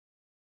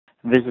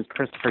This is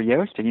Christopher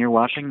Yost, and you're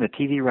watching the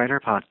TV Writer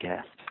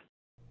Podcast.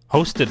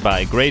 Hosted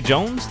by Gray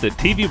Jones, the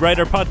TV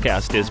Writer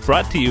Podcast is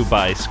brought to you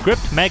by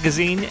Script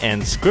Magazine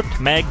and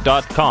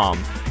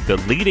ScriptMag.com, the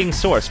leading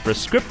source for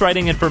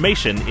scriptwriting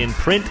information in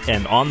print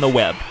and on the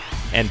web.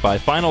 And by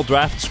Final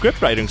Draft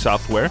scriptwriting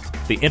software,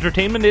 the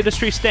entertainment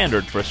industry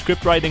standard for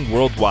scriptwriting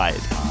worldwide.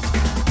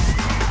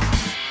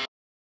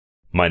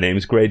 My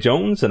name's Gray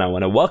Jones, and I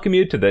want to welcome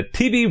you to the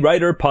TV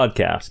Writer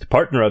Podcast,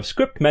 partner of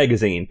Script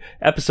Magazine,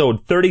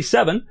 episode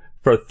 37,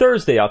 for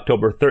Thursday,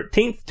 October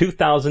 13th,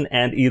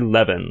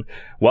 2011.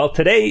 Well,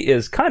 today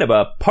is kind of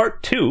a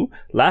part two.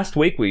 Last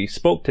week we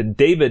spoke to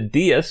David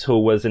Dias, who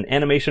was an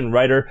animation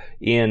writer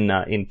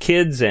in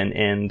kids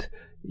and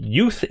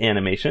youth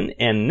animation,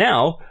 and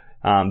now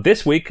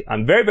this week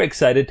I'm very, very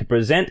excited to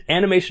present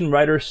animation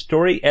writer,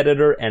 story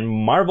editor, and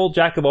Marvel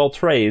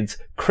jack-of-all-trades,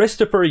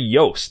 Christopher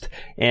Yost.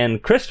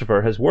 And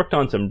Christopher has worked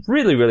on some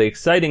really, really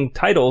exciting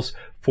titles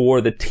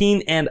for the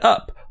teen and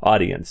up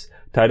audience.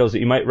 Titles that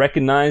you might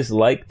recognize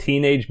like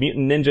Teenage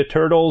Mutant Ninja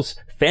Turtles,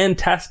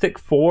 Fantastic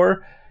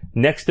Four,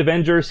 Next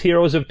Avengers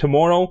Heroes of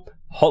Tomorrow,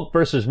 Hulk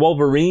vs.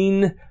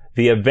 Wolverine,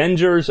 The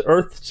Avengers,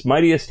 Earth's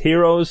Mightiest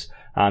Heroes.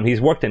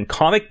 He's worked in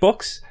comic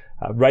books,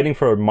 writing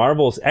for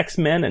Marvel's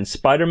X-Men and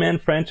Spider-Man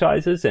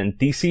franchises and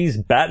DC's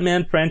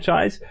Batman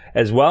franchise.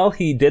 As well,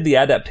 he did the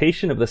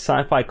adaptation of the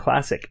sci-fi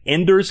classic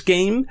Ender's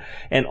Game,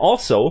 and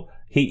also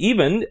he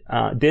even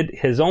did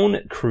his own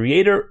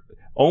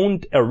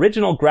creator-owned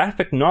original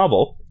graphic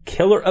novel,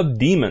 Killer of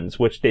Demons,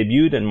 which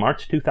debuted in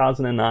March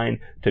 2009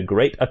 to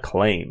great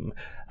acclaim.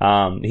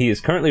 He is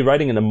currently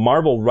writing in the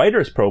Marvel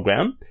Writers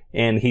Program,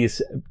 and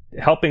he's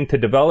helping to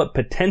develop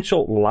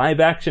potential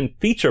live-action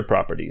feature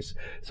properties.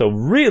 So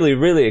really,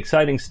 really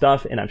exciting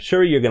stuff, and I'm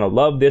sure you're going to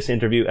love this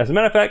interview. As a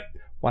matter of fact,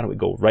 why don't we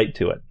go right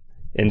to it?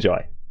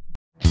 Enjoy.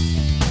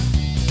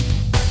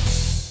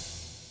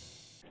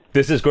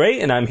 This is Gray,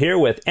 and I'm here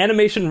with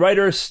animation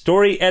writer,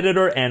 story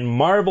editor, and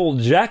Marvel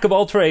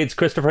jack-of-all-trades,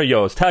 Christopher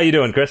Yost. How you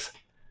doing, Chris?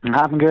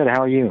 I'm good.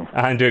 How are you?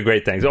 I'm doing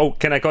great, thanks. Oh,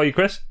 can I call you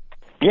Chris?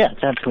 Yes,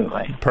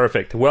 absolutely.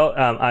 Perfect. Well,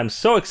 I'm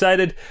so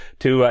excited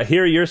to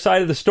hear your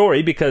side of the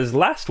story, because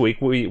last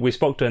week we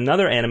spoke to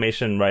another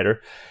animation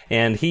writer,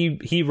 and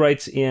he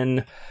writes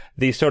in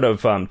the sort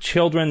of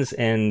children's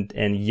and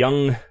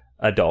young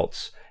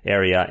adults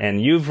area,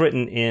 and you've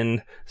written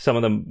in some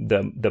of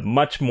the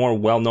much more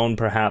well-known,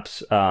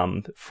 perhaps,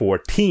 for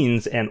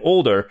teens and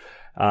older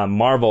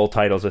Marvel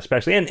titles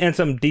especially, and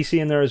some DC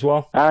in there as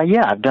well.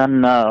 Yeah, I've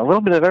done a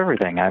little bit of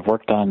everything. I've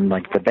worked on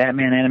like the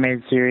Batman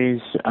animated series,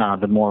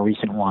 the more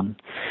recent one.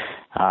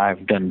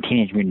 I've done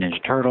Teenage Mutant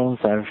Ninja Turtles.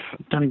 I've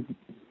done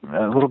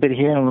a little bit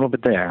here and a little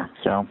bit there.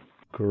 So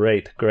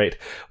great.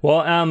 Well,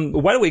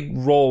 why don't we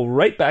roll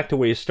right back to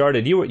where you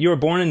started? You were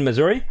born in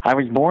Missouri? I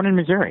was born in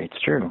Missouri. It's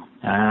true.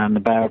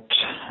 About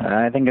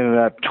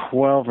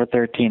 12 or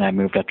 13, I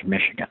moved up to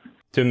Michigan.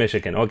 To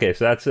Michigan. Okay,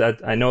 so that's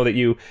I know that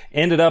you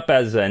ended up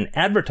as an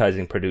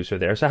advertising producer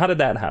there. So how did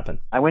that happen?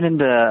 I went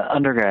into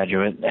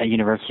undergraduate at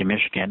University of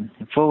Michigan,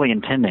 fully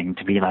intending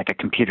to be like a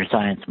computer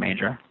science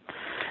major.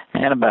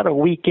 And about a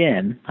week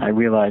in, I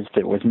realized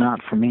it was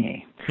not for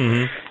me.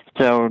 Mm-hmm.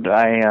 So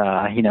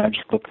I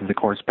just looked at the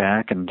course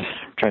back and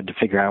tried to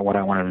figure out what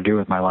I wanted to do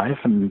with my life.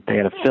 And they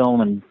had a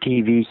film and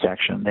TV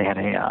section. They had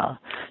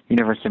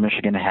University of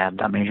Michigan had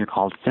a major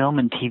called Film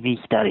and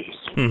TV Studies.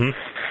 Mm-hmm.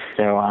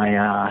 So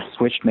I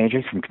switched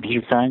majors from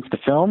computer science to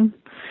film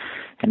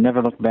and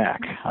never looked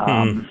back.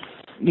 At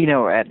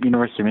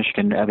University of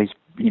Michigan, at least,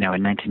 in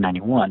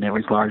 1991, it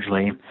was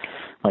largely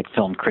like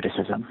film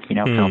criticism,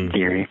 film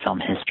theory,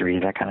 film history,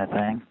 that kind of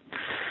thing.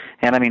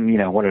 And I mean,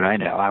 what did I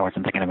know? I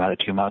wasn't thinking about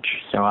it too much.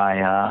 So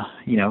I,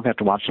 got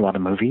to watch a lot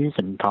of movies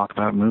and talk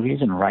about movies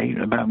and write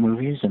about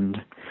movies and,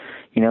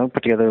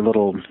 put together a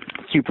little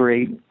Super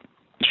 8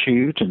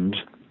 shoot and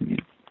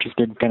just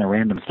did kind of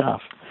random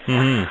stuff.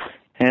 Mm-hmm.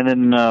 And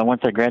then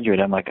once I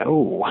graduated, I'm like,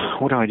 oh,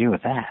 what do I do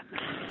with that?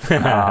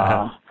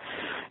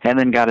 And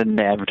then got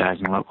into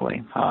advertising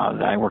locally.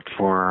 I worked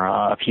for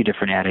a few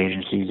different ad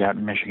agencies out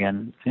in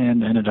Michigan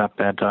and ended up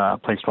at a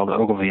place called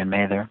Ogilvy and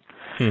Mather.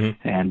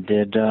 Mm-hmm. And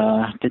did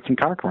some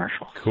car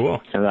commercials.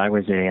 Cool. So I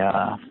was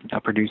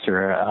a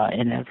producer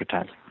in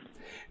advertising.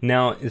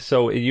 Now,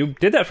 so you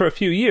did that for a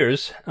few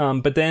years,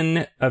 but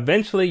then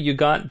eventually you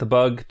got the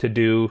bug to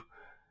do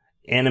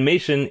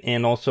animation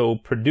and also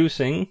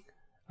producing,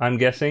 I'm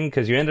guessing,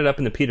 because you ended up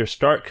in the Peter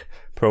Stark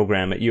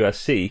program at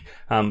USC.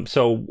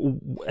 So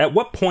at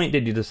what point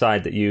did you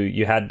decide that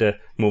you had to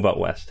move out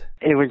west?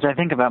 It was, I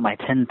think, about my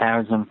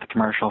 10,000th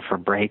commercial for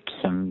brakes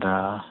and,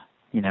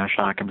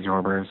 shock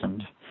absorbers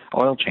and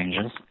oil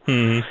changes.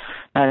 Mm-hmm.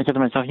 And I said to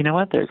myself, you know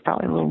what, there's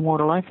probably a little more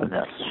to life than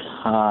this.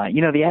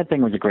 The ad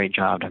thing was a great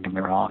job, don't get me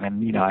wrong,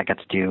 and, I got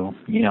to do,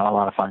 a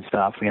lot of fun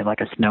stuff. We had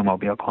like a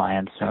snowmobile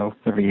client, so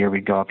every year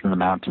we'd go up in the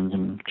mountains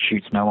and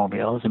shoot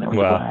snowmobiles, and it was a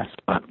blast.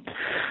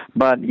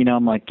 But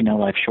I'm like,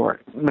 life's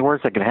short. The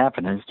worst that could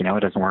happen is, it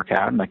doesn't work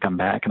out, and I come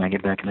back and I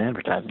get back into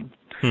advertising.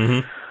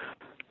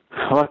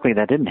 Mm-hmm. Luckily,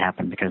 that didn't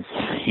happen because,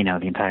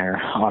 the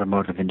entire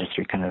automotive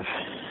industry kind of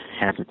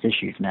has its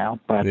issues now.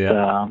 But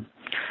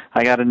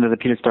I got into the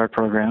Peter Stark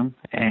program,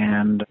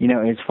 and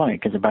it's funny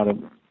because about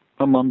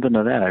a month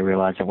into that, I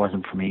realized it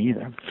wasn't for me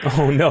either.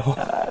 Oh no.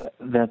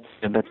 That's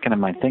kind of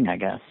my thing, I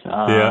guess.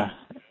 Yeah.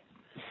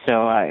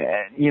 So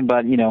I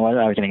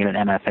was going to get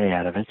an MFA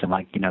out of it. So I'm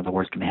like, the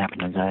worst can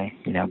happen is I,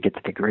 get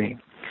the degree.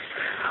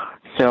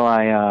 So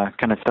I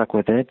kind of stuck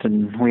with it,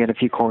 and we had a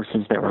few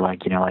courses that were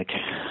like, like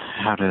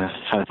how to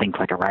think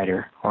like a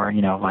writer, or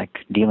like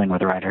dealing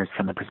with writers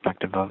from the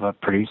perspective of a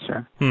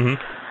producer.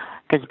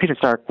 Because Peter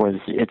Stark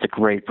it's a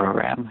great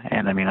program,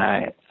 and I mean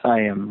I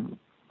am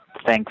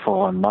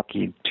thankful and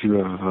lucky to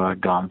have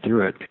gone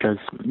through it, because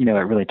it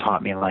really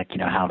taught me like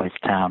how this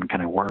town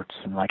kind of works,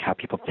 and like how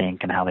people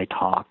think and how they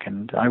talk,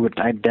 and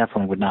I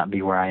definitely would not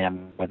be where I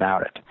am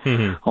without it.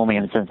 Only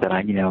in the sense that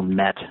I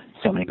met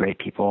so many great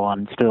people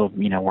and still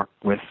work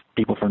with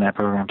people from that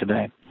program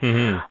today.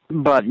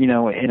 But in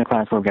a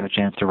class where we got a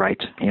chance to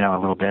write a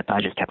little bit, I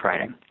just kept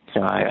writing.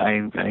 So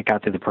I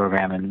got through the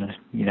program and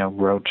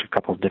wrote a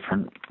couple of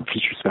different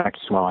feature specs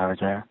while I was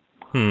there.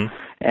 And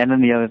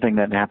then the other thing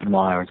that happened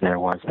while I was there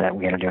was that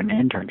we had to do an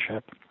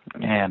internship.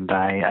 And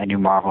I knew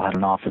Marvel had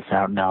an office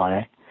out in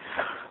L.A.,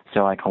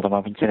 so I called them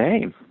up and said,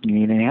 hey, you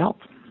need any help?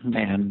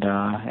 And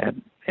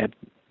at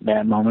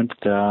that moment,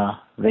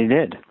 they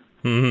did.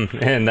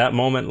 And that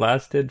moment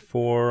lasted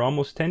for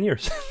almost 10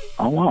 years.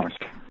 Almost.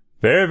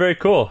 Very, very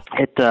cool.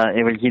 It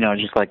was,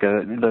 just like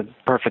the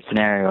perfect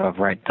scenario of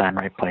right time,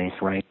 right place,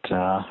 right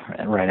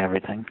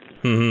everything.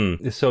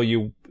 So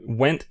you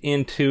went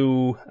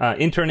into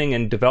interning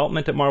and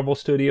development at Marvel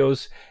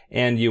Studios,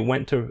 and you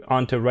went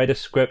on to write a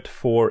script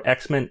for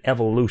X-Men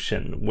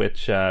Evolution,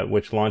 which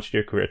launched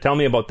your career. Tell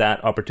me about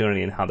that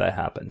opportunity and how that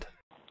happened.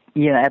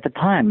 Yeah, at the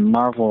time,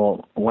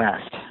 Marvel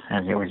West,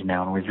 as it was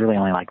known, was really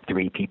only like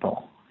 3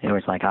 people. It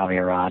was like Avi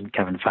Arad,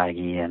 Kevin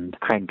Feige, and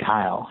Craig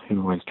Kyle,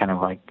 who was kind of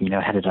like,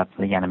 headed up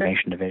the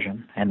animation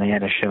division. And they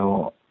had a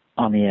show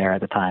on the air at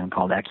the time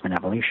called X-Men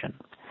Evolution.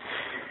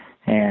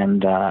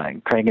 And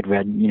Craig had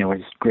read,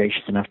 was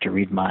gracious enough to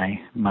read my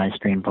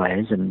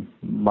screenplays and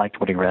liked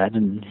what he read.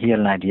 And he had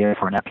an idea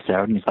for an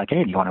episode. And he's like,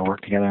 hey, do you want to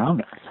work together on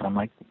this? And I'm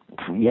like,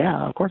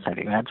 yeah, of course I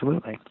do.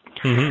 Absolutely.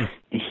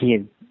 He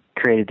had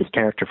created this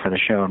character for the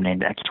show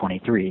named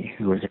X-23,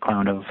 who was a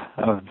clone of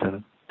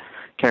the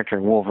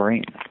character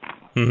Wolverine.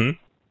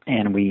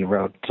 And we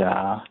wrote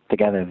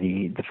together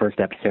the first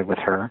episode with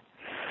her.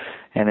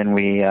 And then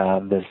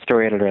the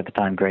story editor at the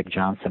time, Greg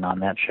Johnson, on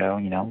that show,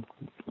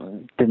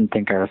 didn't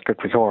think our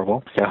script was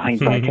horrible. So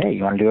he's like, hey,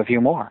 you want to do a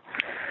few more?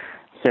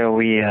 So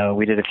we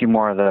did a few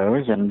more of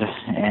those, and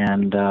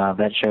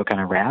that show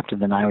kind of wrapped.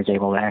 And then I was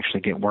able to actually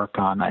get work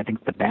on, I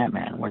think, The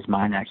Batman was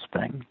my next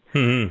thing.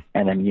 And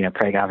then,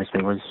 Craig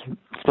obviously was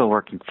still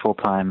working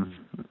full-time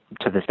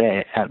to this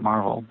day at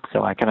Marvel.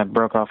 So I kind of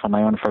broke off on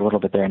my own for a little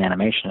bit there in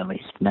animation, at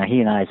least. Now, he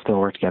and I still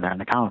work together on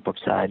the comic book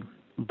side,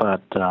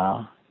 but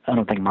I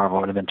don't think Marvel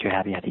would have been too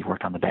happy had he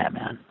worked on The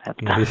Batman at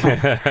the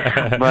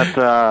time.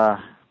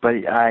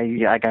 But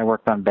I got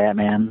worked on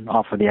Batman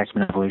off of the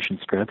X-Men Evolution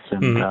scripts,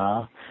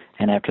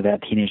 and after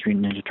that, Teenage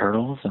Mutant Ninja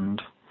Turtles,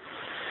 and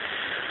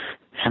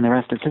the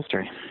rest is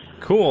history.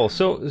 Cool.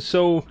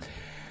 So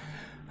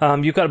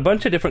you've got a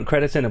bunch of different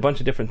credits and a bunch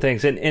of different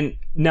things, and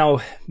now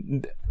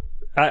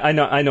I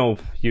know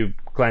you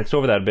glanced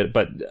over that a bit,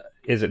 but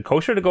is it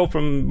kosher to go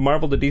from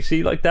Marvel to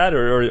DC like that,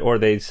 or are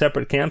they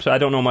separate camps? I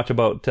don't know much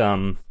about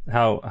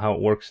how it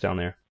works down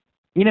there.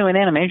 In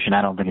animation,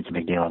 I don't think it's a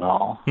big deal at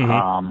all.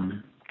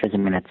 Because I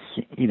mean, it's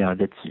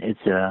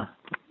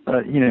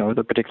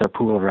the particular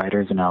pool of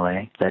writers in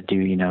LA that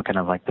do kind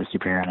of like the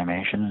superhero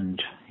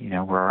animation,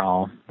 and we're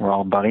all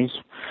buddies.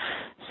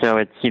 So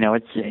it's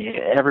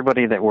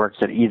everybody that works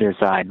at either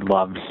side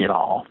loves it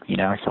all.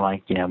 So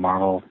like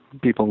Marvel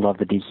people love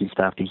the DC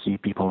stuff,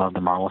 DC people love the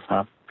Marvel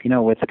stuff.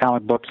 With the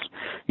comic books,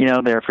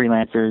 they're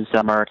freelancers.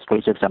 Some are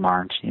exclusive, some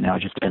aren't.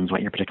 It just depends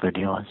what your particular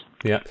deal is.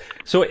 Yeah.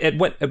 So at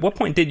what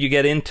point did you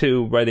get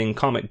into writing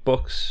comic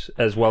books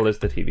as well as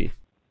the TV?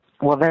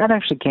 Well, that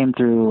actually came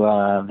through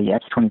the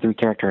X-23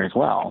 character as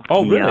well.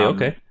 Oh, really?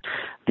 Okay.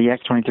 The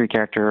X-23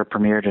 character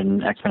premiered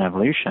in X-Men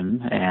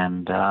Evolution,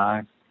 and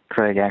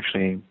Craig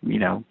actually,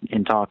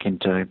 in talking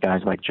to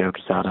guys like Joe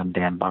Quesada and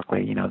Dan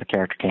Buckley, the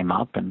character came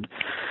up, and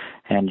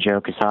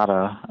Joe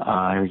Quesada,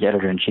 who was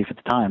editor-in-chief at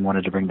the time,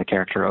 wanted to bring the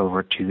character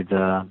over to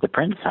the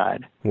print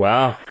side.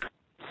 Wow.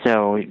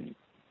 So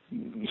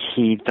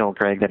he told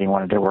Craig that he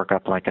wanted to work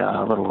up like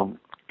a little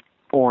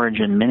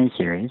origin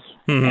miniseries,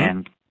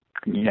 and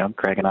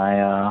Craig and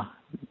I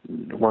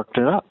worked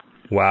it up.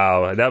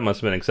 Wow, that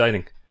must have been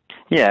exciting.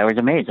 Yeah, it was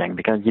amazing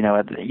because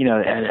at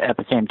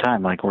the same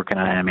time, like working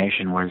on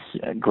animation was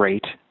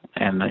great,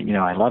 and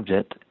I loved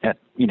it.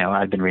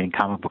 I'd been reading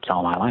comic books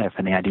all my life,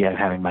 and the idea of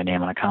having my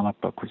name on a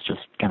comic book was just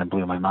kind of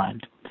blew my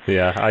mind.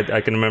 Yeah,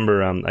 I can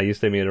remember. I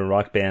used to be in a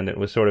rock band. It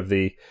was sort of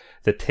the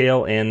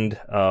tail end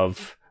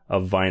of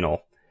vinyl,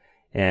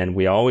 and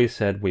we always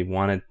said we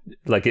wanted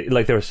like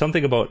there was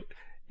something about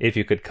if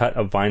you could cut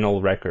a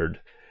vinyl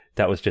record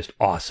that was just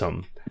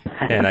awesome.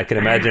 And I can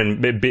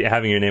imagine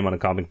having your name on a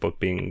comic book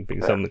being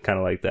something kind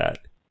of like that.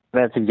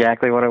 That's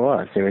exactly what it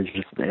was. It was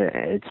just,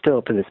 it's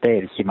still to this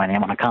day, to see my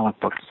name on a comic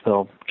book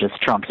still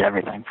just trumps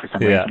everything for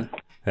some reason.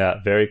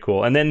 Yeah, very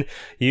cool. And then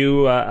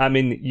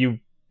you,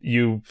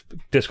 you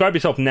describe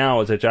yourself now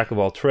as a jack of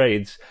all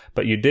trades,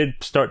 but you did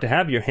start to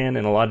have your hand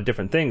in a lot of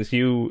different things.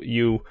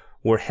 You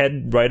were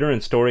head writer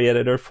and story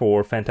editor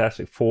for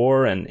Fantastic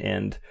Four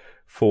and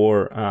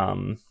for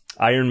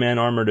Iron Man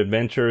Armored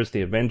Adventures,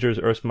 The Avengers,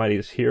 Earth's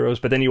Mightiest Heroes,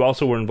 but then you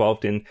also were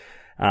involved in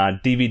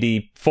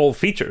DVD full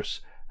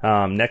features,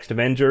 Next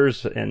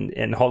Avengers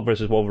and Hulk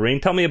versus Wolverine.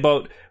 Tell me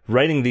about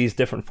writing these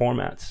different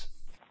formats.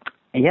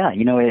 Yeah,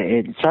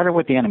 it started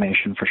with the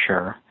animation for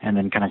sure, and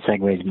then kind of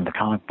segues into the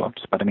comic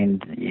books. But I mean,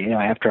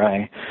 after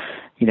I,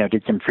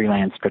 did some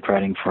freelance script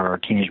writing for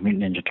Teenage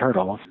Mutant Ninja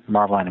Turtles,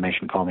 Marvel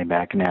Animation called me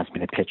back and asked me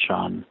to pitch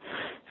on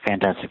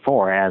Fantastic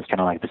Four as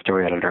kind of like the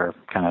story editor,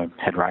 kind of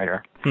head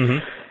writer.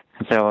 Mm-hmm.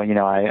 And so,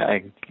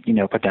 I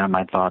put down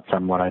my thoughts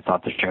on what I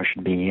thought the show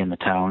should be and the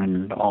tone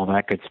and all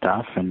that good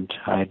stuff, and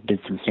I did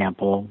some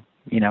sample,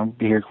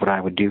 here's what I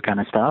would do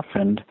kind of stuff,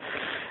 and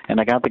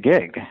I got the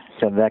gig.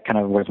 So that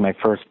kind of was my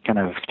first kind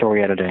of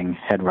story editing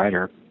head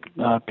writer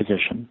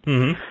position.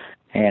 Mm-hmm.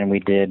 And we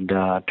did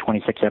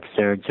 26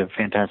 episodes of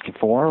Fantastic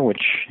Four,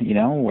 which,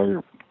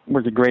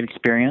 was a great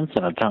experience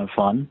and a ton of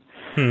fun.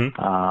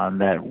 Mm-hmm.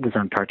 That was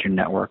on Cartoon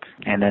Network.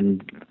 And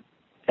then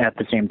at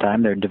the same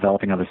time, they're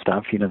developing other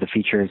stuff. The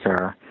features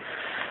are,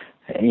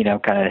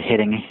 kind of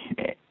hitting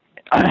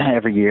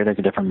every year. There's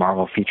a different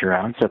Marvel feature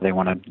out, so they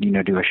want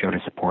to, do a show to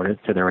support it.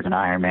 So there was an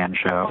Iron Man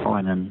show,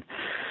 and then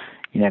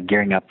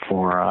gearing up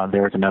for,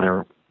 there was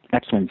another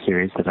X-Men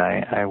series that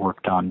I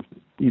worked on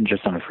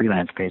just on a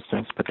freelance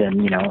basis. But then,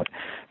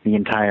 the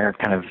entire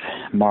kind of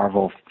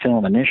Marvel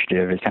film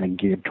initiative is kind of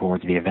geared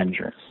towards the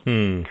Avengers.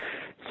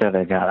 So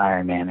they've got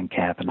Iron Man and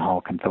Cap and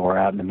Hulk and Thor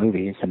out in the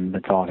movies, and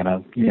it's all going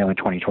to, in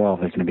 2012,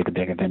 there's going to be the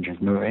big Avengers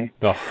movie.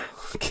 Oh,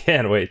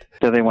 can't wait.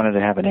 So they wanted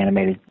to have an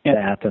animated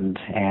that, and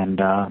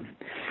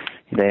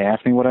they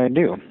asked me what I'd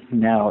do.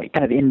 Now,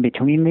 kind of in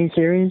between these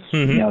series,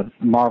 mm-hmm.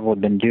 Marvel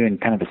had been doing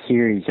kind of a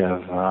series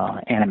of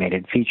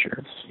animated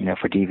features,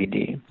 for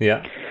DVD.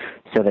 Yeah.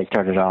 So they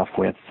started off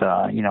with,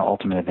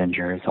 Ultimate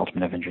Avengers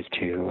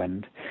 2,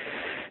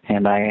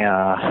 and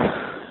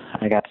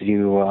I got to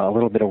do a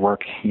little bit of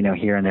work,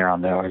 here and there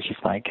on those,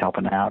 just like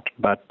helping out.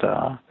 But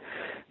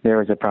there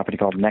was a property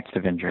called Next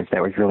Avengers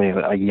that was really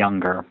a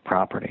younger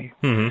property.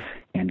 Mm-hmm.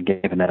 And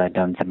given that I'd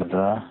done some of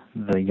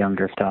the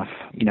younger stuff,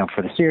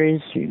 for the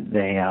series,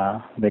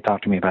 they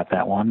talked to me about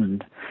that one,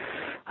 and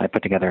I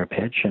put together a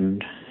pitch,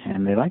 and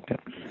they liked it.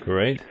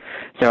 Great.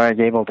 So I was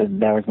able to.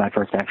 That was my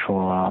first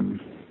actual,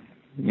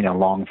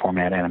 long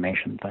format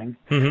animation thing.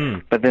 Mm-hmm.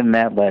 But then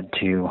that led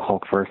to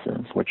Hulk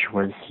Versus, which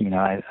was,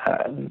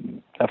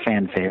 a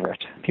fan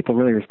favorite. People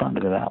really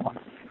responded to that one.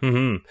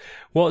 Mm-hmm.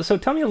 Well, so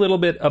tell me a little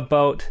bit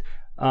about.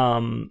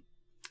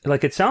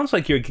 It sounds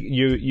like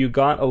you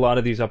got a lot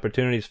of these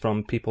opportunities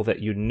from people that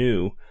you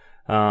knew,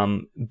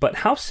 but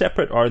how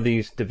separate are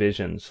these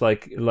divisions?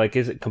 Like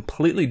is it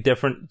completely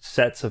different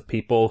sets of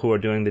people who are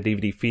doing the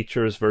DVD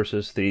features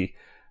versus the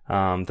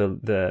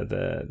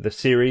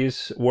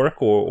series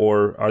work,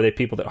 or are they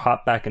people that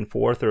hop back and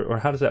forth, or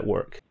how does that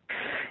work?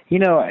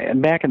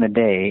 Back in the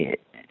day,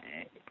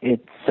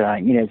 it's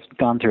it's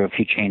gone through a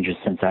few changes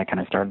since I kind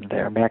of started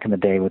there. Back in the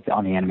day,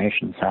 on the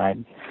animation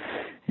side,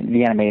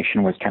 the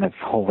animation was kind of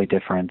wholly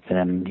different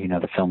than,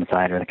 the film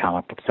side or the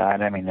comic book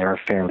side. I mean, they were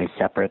fairly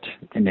separate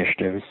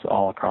initiatives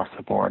all across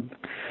the board.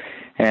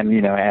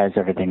 And, as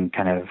everything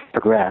kind of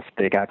progressed,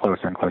 they got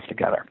closer and closer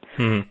together.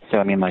 Mm-hmm. So,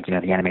 I mean,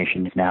 the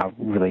animation is now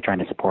really trying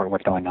to support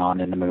what's going on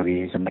in the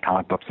movies, and the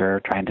comic books are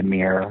trying to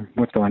mirror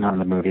what's going on in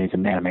the movies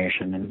and the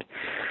animation.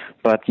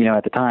 But,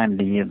 at the time,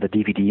 the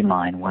DVD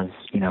line was,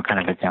 kind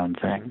of its own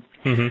thing.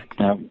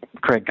 Mm-hmm. Now,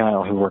 Craig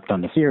Kyle, who worked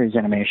on the series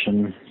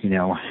animation,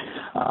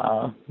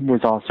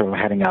 was also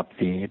heading up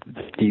the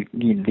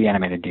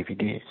animated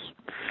DVDs.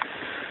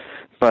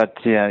 But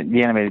the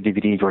animated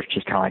DVDs were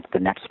just kind of like the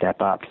next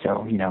step up.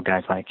 So,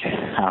 guys like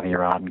Avi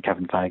Arad and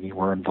Kevin Feige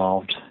were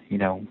involved, in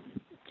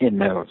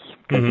those.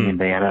 Mm-hmm. I mean,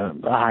 they had a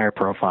higher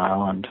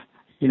profile and,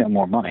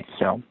 more money.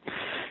 So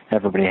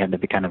everybody had to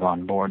be kind of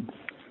on board.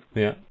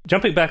 Yeah.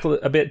 Jumping back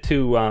a bit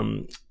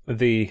to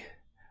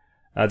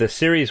the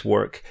series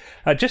work,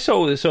 just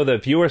so the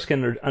viewers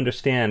can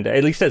understand,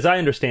 at least as I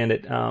understand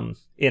it,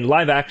 in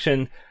live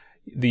action,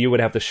 you would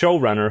have the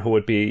showrunner who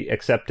would be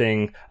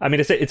accepting. I mean,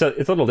 it's a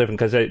little different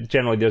because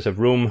generally there's a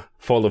room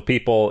full of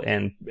people,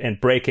 and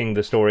breaking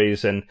the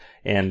stories and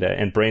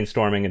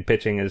brainstorming and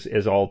pitching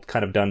is all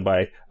kind of done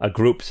by a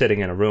group sitting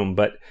in a room.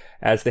 But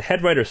as the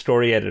head writer,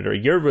 story editor,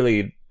 you're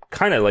really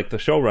kind of like the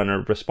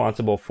showrunner,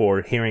 responsible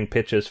for hearing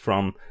pitches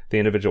from the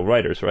individual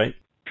writers, right?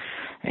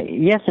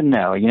 Yes and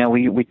no.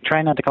 We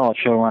try not to call it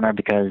showrunner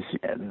because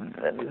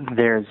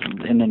there's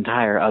an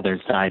entire other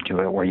side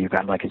to it where you've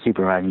got like a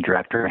supervising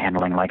director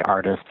handling like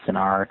artists and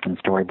art and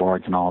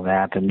storyboards and all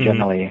that. And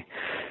generally,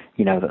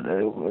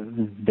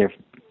 they're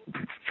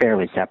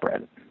fairly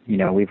separate.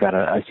 We've got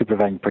a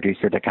supervising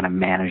producer that kind of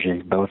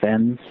manages both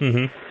ends.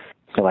 Mm-hmm.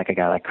 So like a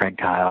guy like Craig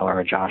Kyle or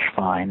a Josh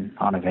Fine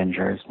on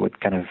Avengers would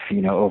kind of,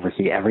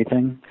 oversee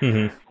everything.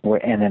 And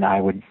then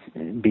I would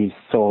be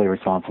solely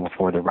responsible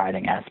for the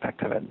writing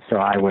aspect of it. So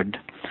I would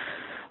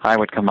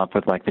come up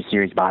with like the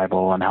series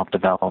Bible and help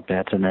develop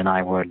it. And then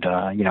I would,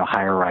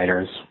 hire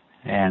writers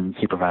and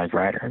supervise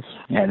writers,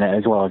 and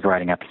as well as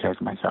writing episodes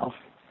myself.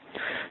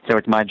 So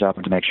it's my job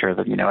to make sure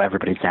that,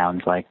 everybody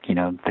sounds like,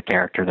 the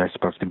character they're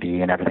supposed to be,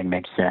 and everything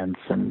makes sense,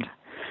 and,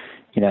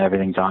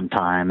 everything's on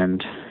time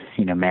and,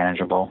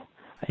 manageable,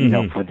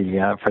 for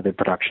the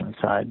production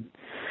side.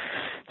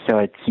 So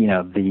it's,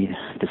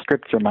 the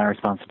scripts are my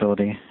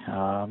responsibility,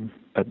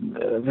 but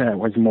that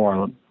was more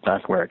or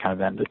less where it kind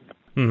of ended.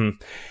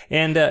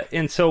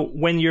 And so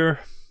when you're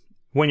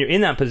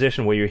in that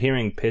position where you're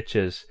hearing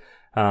pitches,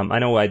 I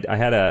know I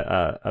had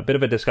a bit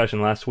of a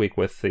discussion last week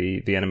with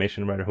the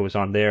animation writer who was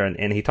on there,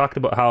 and he talked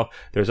about how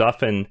there's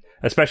often,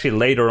 especially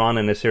later on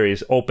in the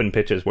series, open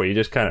pitches where you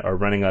just kind of are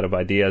running out of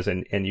ideas,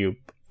 and you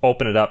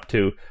open it up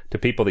to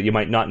people that you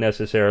might not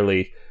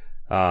necessarily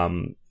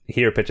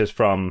hear pitches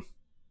from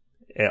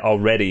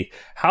already.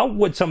 How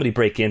would somebody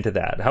break into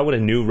that? How would a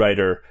new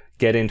writer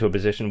get into a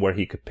position where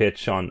he could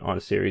pitch on a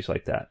series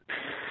like that?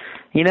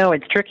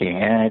 It's tricky,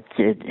 and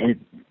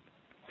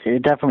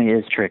it definitely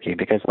is tricky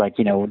because, like,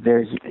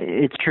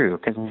 it's true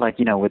because, like,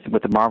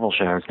 with the Marvel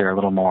shows, they're a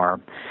little more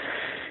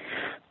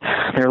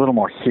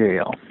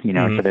serial,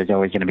 so there's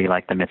always going to be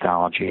like the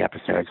mythology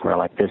episodes where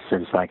like this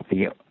is like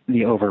the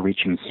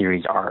overreaching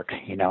series arc,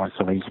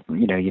 so these,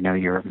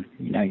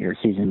 your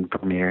season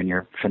premiere and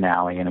your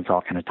finale, and it's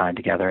all kind of tied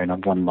together in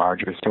one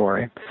larger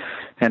story.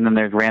 And then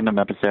there's random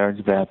episodes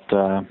that,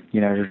 are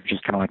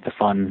just kind of like the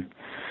fun.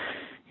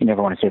 You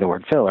never want to say the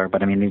word filler,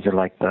 but I mean, these are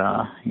like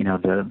the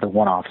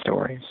one-off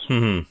stories.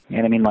 And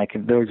I mean, like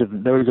those are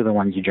the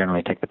ones you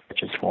generally take the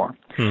pitches for.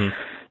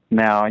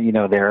 Now,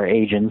 there are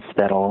agents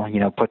that'll,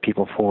 put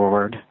people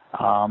forward,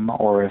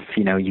 or if,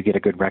 you get a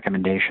good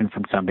recommendation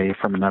from somebody,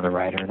 from another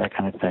writer, that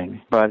kind of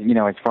thing. But,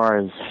 as far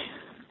as,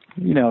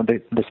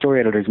 the story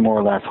editors more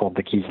or less hold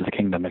the keys to the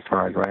kingdom as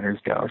far as writers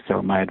go.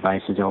 So my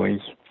advice is always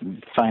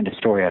find a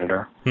story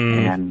editor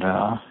and,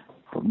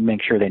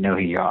 make sure they know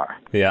who you are.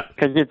 Yeah.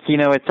 Because it's,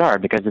 it's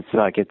hard because it's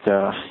like, it's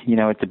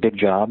a big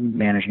job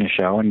managing a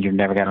show and you've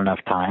never got enough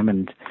time,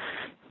 and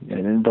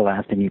the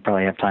last thing you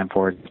probably have time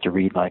for is to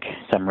read like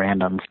some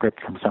random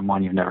script from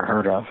someone you've never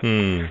heard of.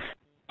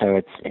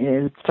 So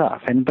it's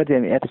tough. But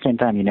at the same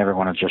time, you never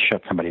want to just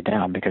shut somebody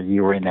down because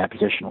you were in that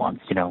position once.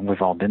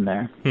 We've all been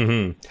there.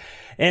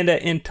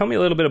 And tell me a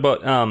little bit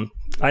about,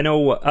 I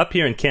know up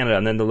here in Canada,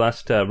 and then the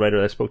last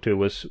writer I spoke to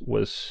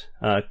was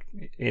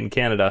in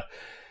Canada.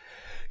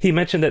 He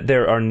mentioned that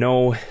there are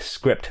no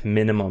script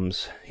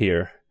minimums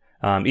here,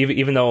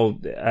 even though,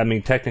 I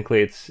mean,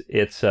 technically it's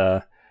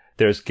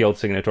there's guild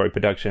signatory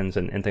productions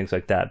and things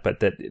like that, but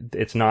that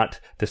it's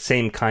not the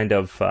same kind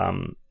of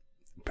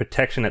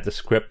protection at the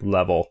script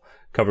level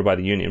covered by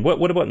the union.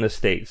 What about in the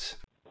States?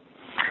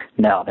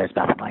 No, there's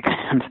nothing like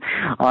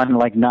that. On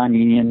like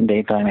non-union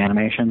daytime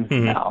animation,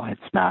 no,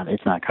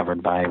 it's not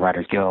covered by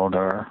Writers Guild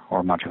or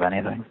much of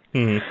anything.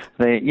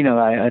 They,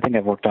 I think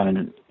I've worked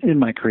on in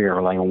my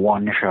career like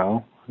one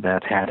show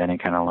that had any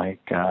kind of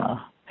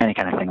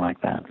thing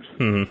like that.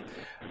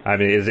 I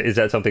mean, is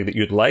that something that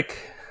you'd like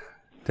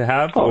to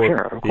have? Oh,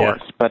 sure, of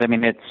course. But I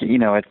mean, it's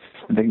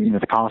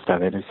the cost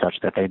of it is such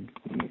that they,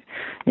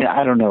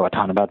 I don't know a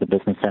ton about the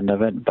business end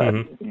of it, but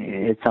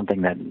it's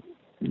something that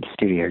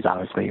studios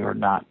obviously are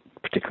not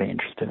particularly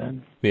interested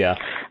in. Yeah,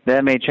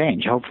 that may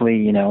change.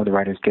 Hopefully, the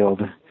Writers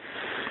Guild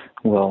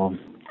will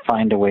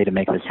find a way to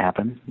make this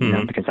happen.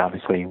 Because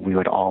obviously we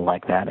would all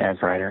like that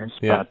as writers,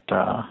 but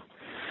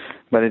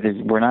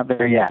we're not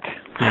there yet.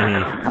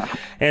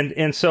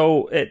 And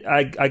so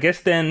I guess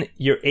then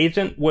your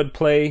agent would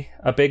play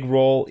a big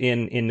role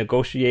in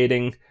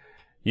negotiating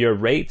your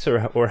rates,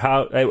 or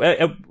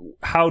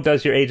how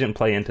does your agent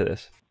play into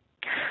this?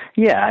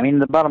 Yeah, I mean,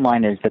 the bottom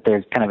line is that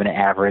there's kind of an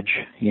average,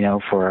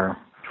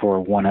 for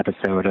one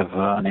episode of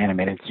an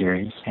animated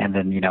series, and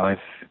then if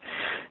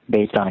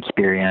based on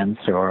experience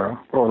or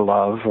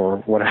love or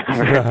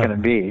whatever it's going to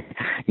be,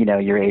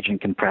 your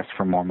agent can press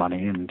for more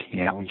money, and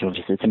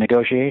it's a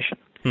negotiation.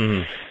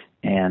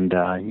 And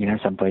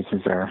some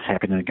places are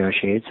happy to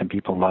negotiate. Some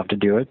people love to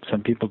do it.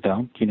 Some people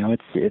don't.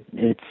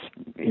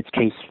 It's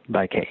case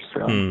by case,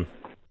 really.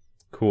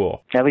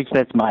 Cool. At least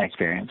that's my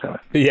experience of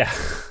it.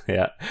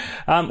 Yeah.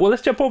 Well,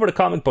 let's jump over to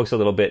comic books a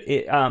little bit.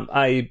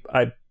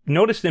 I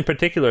noticed in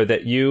particular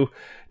that you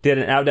did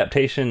an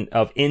adaptation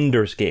of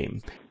Ender's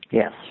Game.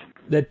 Yes.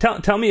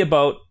 Tell me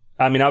about,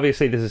 I mean,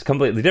 obviously this is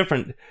completely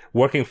different,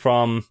 working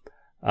from,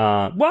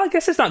 well, I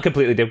guess it's not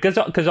completely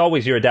different, because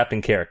always you're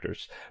adapting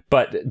characters.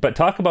 But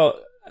talk about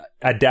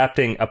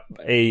adapting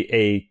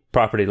a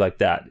property like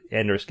that,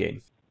 Ender's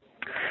Game.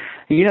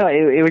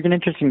 It was an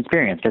interesting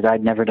experience because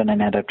I'd never done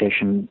an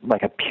adaptation,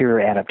 like a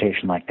pure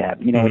adaptation like that.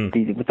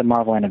 With the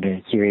Marvel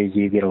animated series,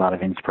 you get a lot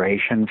of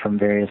inspiration from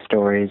various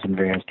stories and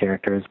various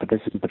characters, but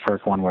this is the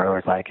first one where it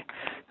was like,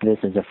 this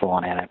is a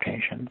full-on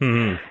adaptation.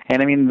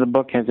 And I mean, the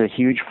book has a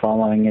huge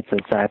following. It's a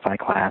sci-fi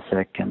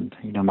classic, and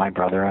my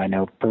brother, I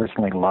know,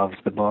 personally loves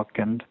the book,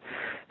 and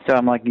so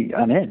I'm like,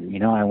 I'm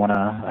in. I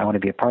want to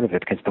be a part of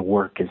it because the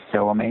work is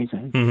so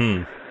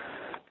amazing.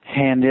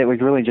 And it was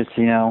really just,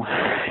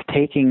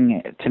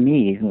 taking, to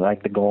me,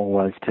 like the goal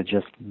was to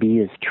just be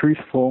as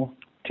truthful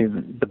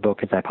to the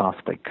book as I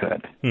possibly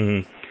could.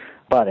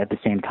 But at the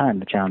same time,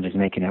 the challenge is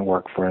making it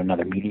work for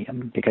another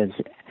medium because,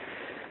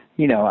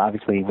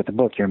 obviously with the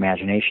book, your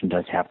imagination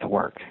does have to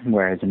work.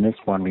 Whereas in this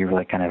one, we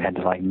really kind of had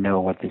to like know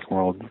what this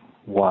world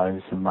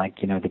was and like,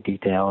 the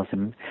details.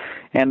 And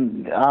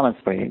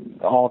honestly,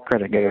 all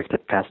credit goes to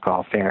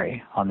Pascal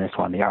Ferry on this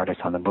one, the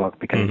artist on the book,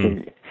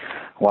 because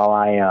while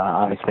I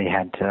obviously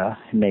had to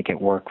make it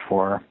work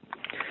for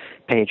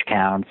page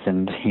counts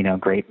and,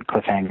 great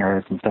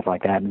cliffhangers and stuff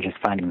like that and just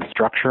finding the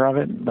structure of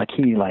it, like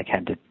he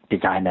had to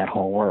design that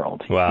whole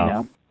world.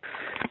 Wow.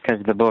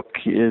 Because the book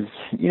is,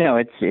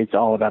 it's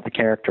all about the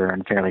character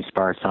and fairly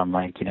sparse on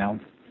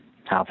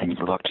how things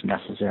looked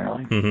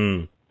necessarily.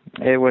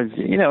 It was,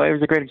 it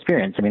was a great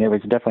experience. I mean, it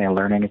was definitely a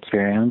learning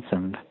experience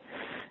and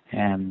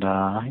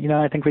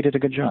I think we did a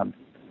good job.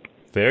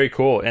 Very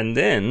cool. And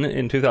then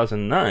in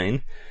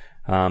 2009,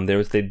 there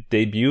was the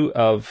debut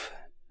of,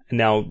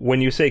 now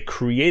when you say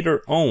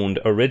creator-owned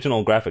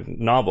original graphic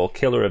novel,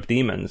 Killer of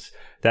Demons,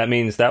 that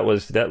means that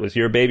was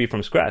your baby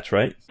from scratch,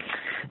 right?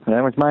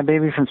 That was my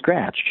baby from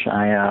scratch.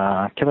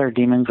 Killer of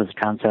Demons was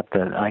a concept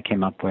that I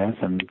came up with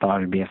and thought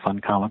it would be a fun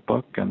comic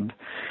book, and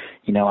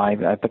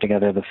I put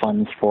together the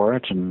funds for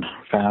it and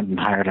found and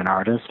hired an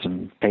artist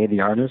and paid the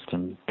artist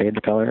and paid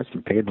the colorist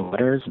and paid the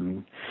letters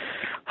and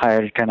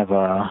hired kind of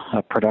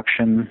a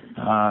production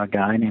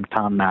guy named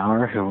Tom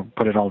Maurer who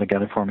put it all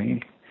together for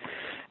me.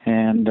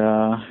 And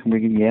we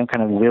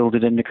kind of willed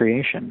it into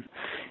creation.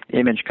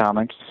 Image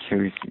Comics,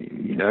 who's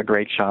a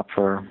great shop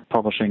for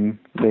publishing,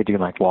 they do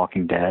like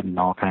Walking Dead and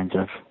all kinds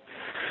of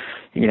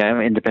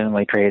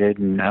independently created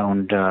and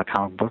owned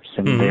comic books,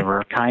 and they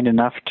were kind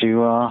enough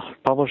to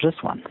publish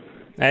this one.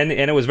 And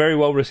it was very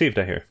well received,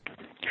 I hear.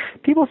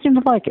 People seem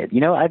to like it.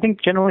 I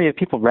think generally if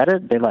people read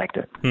it, they liked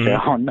it.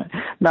 So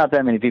not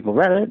that many people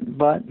read it,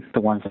 but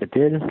the ones that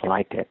did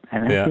liked it,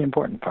 and that's the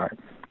important part.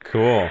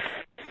 Cool.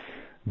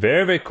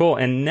 Very, very cool.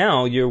 And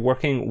now you're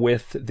working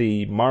with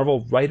the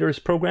Marvel Writers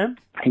Program?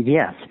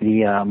 Yes,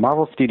 the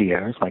Marvel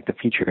Studios, like the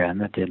feature end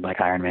that did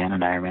like Iron Man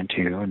and Iron Man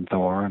 2 and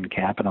Thor and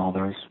Cap and all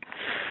those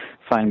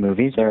fine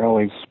movies, they're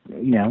always,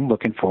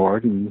 looking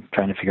forward and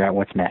trying to figure out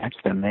what's next.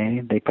 And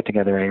they put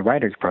together a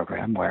writers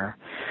program where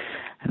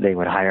they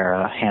would hire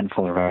a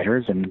handful of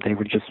writers and they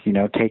would just,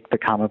 take the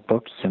comic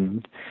books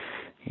and,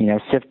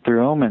 sift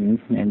through them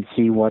and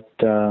see what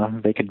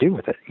they could do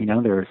with it.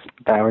 There's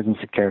thousands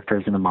of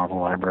characters in the Marvel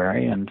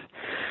library, and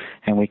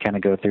we kind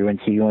of go through and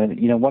see,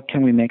 what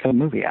can we make a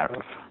movie out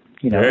of?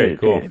 Very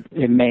cool.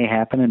 It may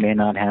happen, it may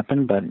not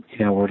happen, but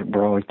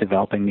we're always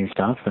developing new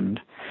stuff and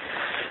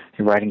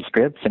writing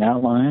scripts and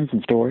outlines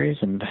and stories,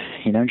 and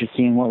just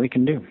seeing what we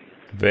can do.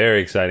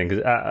 Very exciting,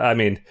 because I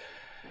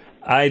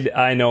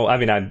know. I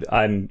mean,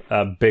 I'm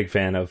a big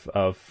fan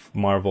of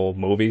Marvel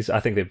movies. I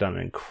think they've done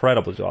an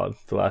incredible job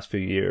for the last few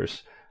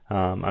years.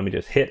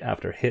 Just hit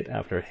after hit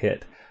after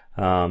hit,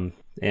 and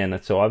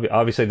so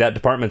obviously that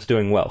department's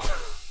doing well.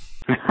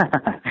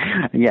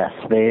 Yes,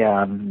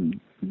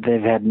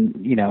 they've had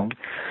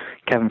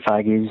Kevin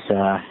Feige's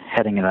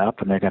heading it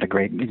up, and they've got a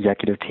great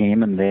executive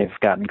team, and they've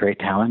gotten great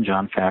talent,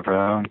 Jon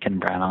Favreau and Ken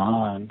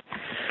Branagh, and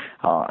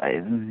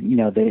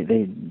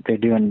they're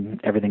doing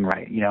everything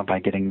right, by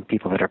getting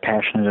people that are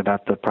passionate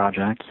about the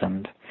projects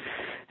and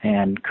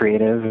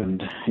creative,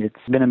 and it's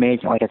been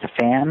amazing. Like as a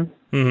fan,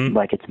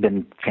 like it's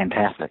been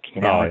fantastic.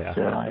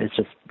 It's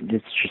just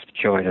a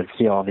joy to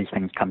see all these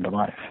things come to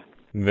life.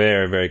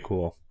 Very, very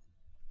cool.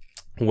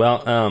 Well,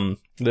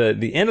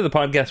 the end of the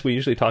podcast, we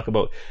usually talk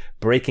about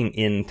breaking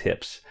in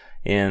tips,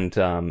 and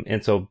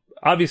so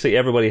obviously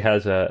everybody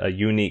has a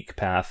unique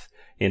path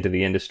into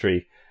the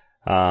industry.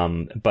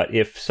 But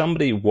if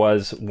somebody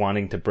was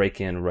wanting to break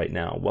in right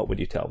now, what would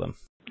you tell them?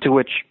 To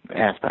which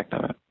aspect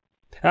of it?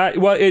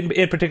 Well,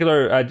 in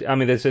particular,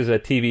 this is a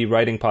TV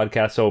writing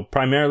podcast, so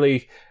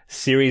primarily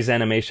series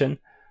animation.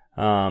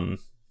 And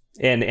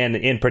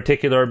in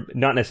particular,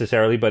 not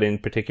necessarily, but in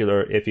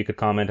particular, if you could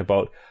comment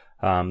about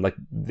like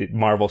the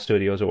Marvel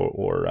Studios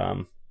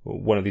or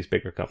one of these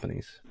bigger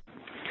companies.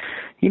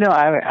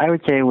 I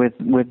would say with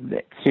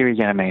series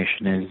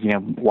animation is,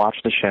 watch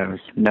the shows,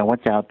 know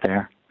what's out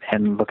there,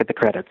 and look at the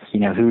credits.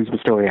 Who's the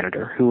story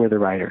editor? Who are the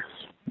writers?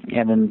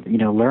 And then,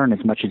 learn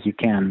as much as you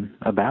can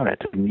about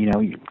it. And,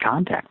 you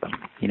contact them.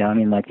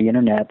 Like the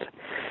internet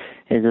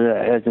is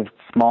a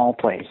small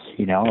place.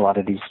 A lot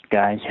of these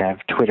guys have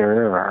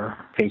Twitter or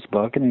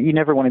Facebook, and you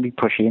never want to be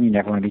pushy, and you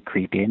never want to be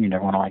creepy, and you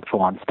never want to like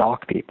full on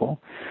stalk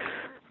people.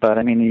 But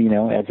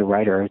as a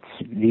writer,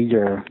 these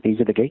are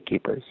the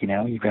gatekeepers.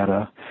 You've got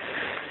to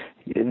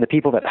the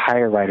people that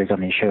hire writers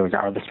on these shows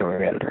are the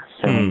story editors.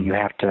 So you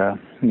have to,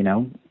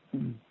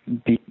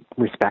 be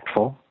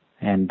respectful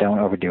and don't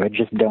overdo it.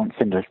 Just don't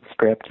send a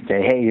script and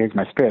say, hey, here's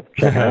my script,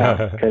 check it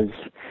out, because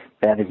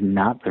that is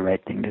not the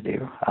right thing to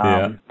do.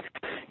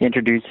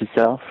 Introduce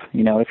yourself.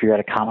 If you're at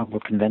a comic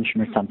book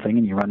convention or something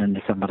and you run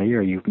into somebody,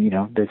 or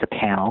there's a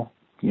panel,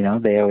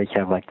 they always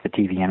have like the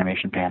TV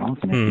animation panels,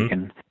 and if you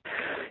can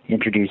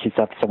introduce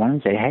yourself to someone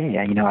and say, hey,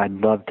 I'd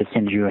love to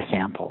send you a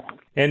sample.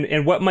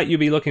 And what might you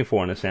be looking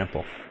for in a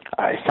sample?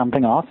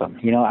 Something awesome.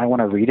 I want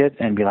to read it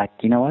and be like,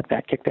 you know what,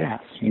 that kicked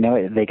ass.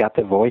 They got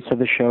the voice of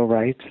the show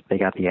right. They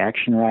got the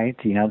action right.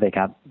 They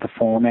got the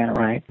format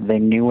right. They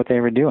knew what they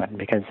were doing,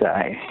 because,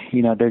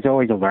 there's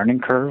always a learning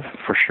curve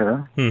for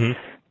sure.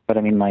 But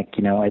I mean,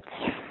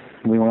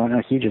 we want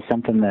to see just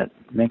something that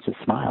makes us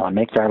smile and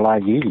makes our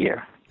lives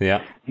easier.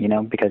 Yeah.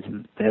 Because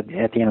at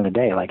the end of the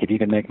day, if you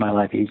can make my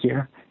life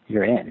easier,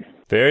 you're in.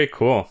 Very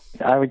cool.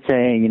 I would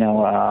say,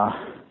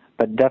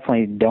 but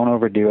definitely don't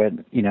overdo it.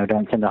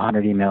 Don't send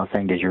 100 emails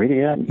saying, did you read it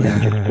yet?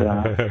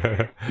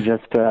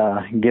 Just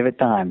give it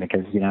time,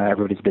 because,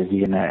 everybody's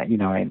busy, and,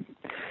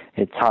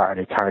 it's hard.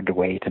 It's hard to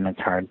wait, and it's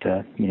hard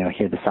to,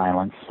 hear the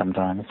silence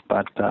sometimes.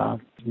 But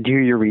do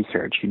your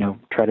research.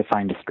 Try to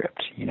find a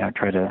script.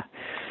 Try to,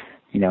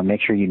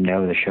 make sure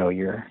the show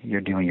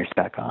you're doing your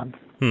spec on.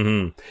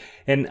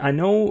 And I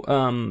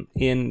know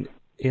in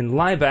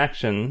live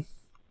action,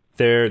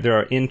 there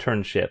are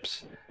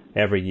internships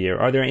every year.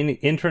 Are there any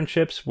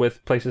internships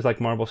with places like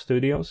Marvel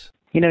Studios?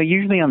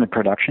 Usually on the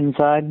production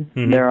side,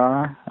 there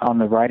are. On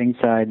the writing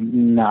side,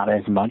 not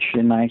as much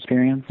in my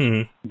experience.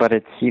 But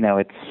it's,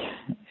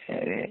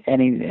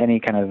 any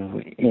kind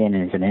of in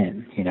is an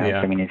in,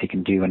 I mean, if you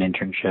can do an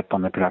internship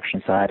on the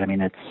production side, I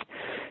mean, it's,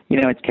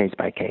 it's case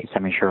by case. I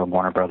mean, sure,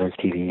 Warner Brothers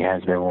TV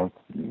has their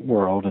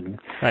world.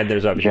 And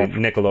there's obviously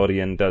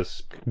Nickelodeon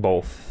does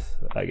both,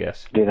 I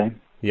guess. Do they?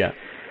 Yeah.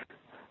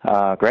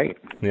 Great.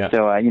 Yeah.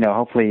 So,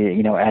 hopefully,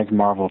 as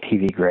Marvel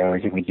TV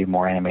grows and we do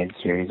more animated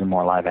series and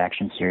more live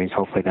action series,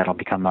 hopefully that'll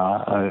become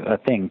a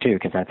thing too,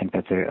 because I think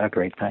that's a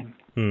great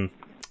thing.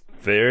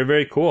 Very,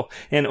 very cool.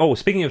 And,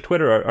 speaking of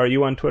Twitter, are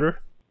you on Twitter?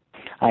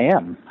 I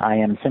am. I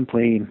am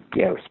simply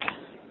Yost.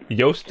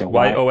 Yost? So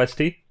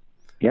Y-O-S-T?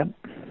 Yep.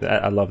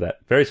 I love that.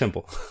 Very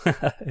simple.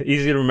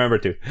 Easy to remember,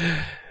 too.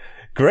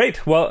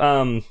 Great. Well,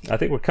 I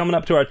think we're coming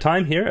up to our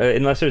time here,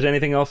 unless there's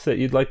anything else that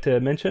you'd like to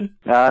mention.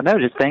 No,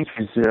 just thanks.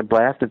 It's a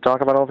blast to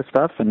talk about all this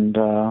stuff, and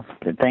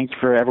thanks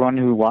for everyone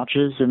who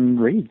watches and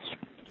reads.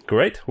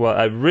 Great. Well,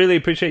 I really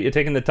appreciate you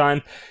taking the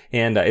time,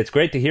 and it's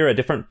great to hear a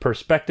different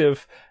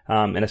perspective,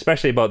 and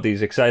especially about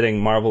these exciting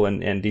Marvel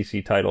and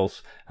DC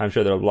titles. I'm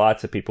sure there are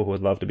lots of people who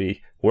would love to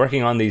be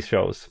working on these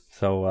shows.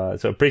 So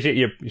appreciate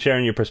you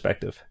sharing your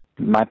perspective.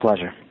 My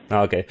pleasure.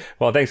 Okay.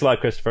 Well, thanks a lot,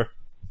 Christopher.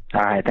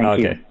 All right. Thank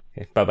you.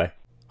 Okay. Bye-bye.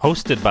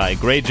 Hosted by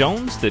Gray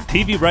Jones, the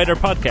TV Writer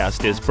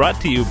Podcast is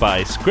brought to you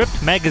by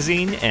Script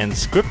Magazine and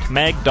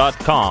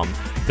ScriptMag.com,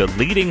 the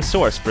leading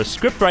source for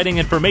scriptwriting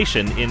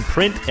information in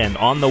print and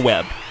on the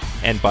web.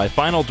 And by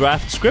Final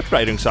Draft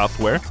scriptwriting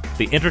software,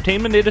 the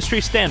entertainment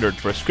industry standard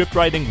for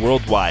scriptwriting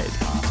worldwide.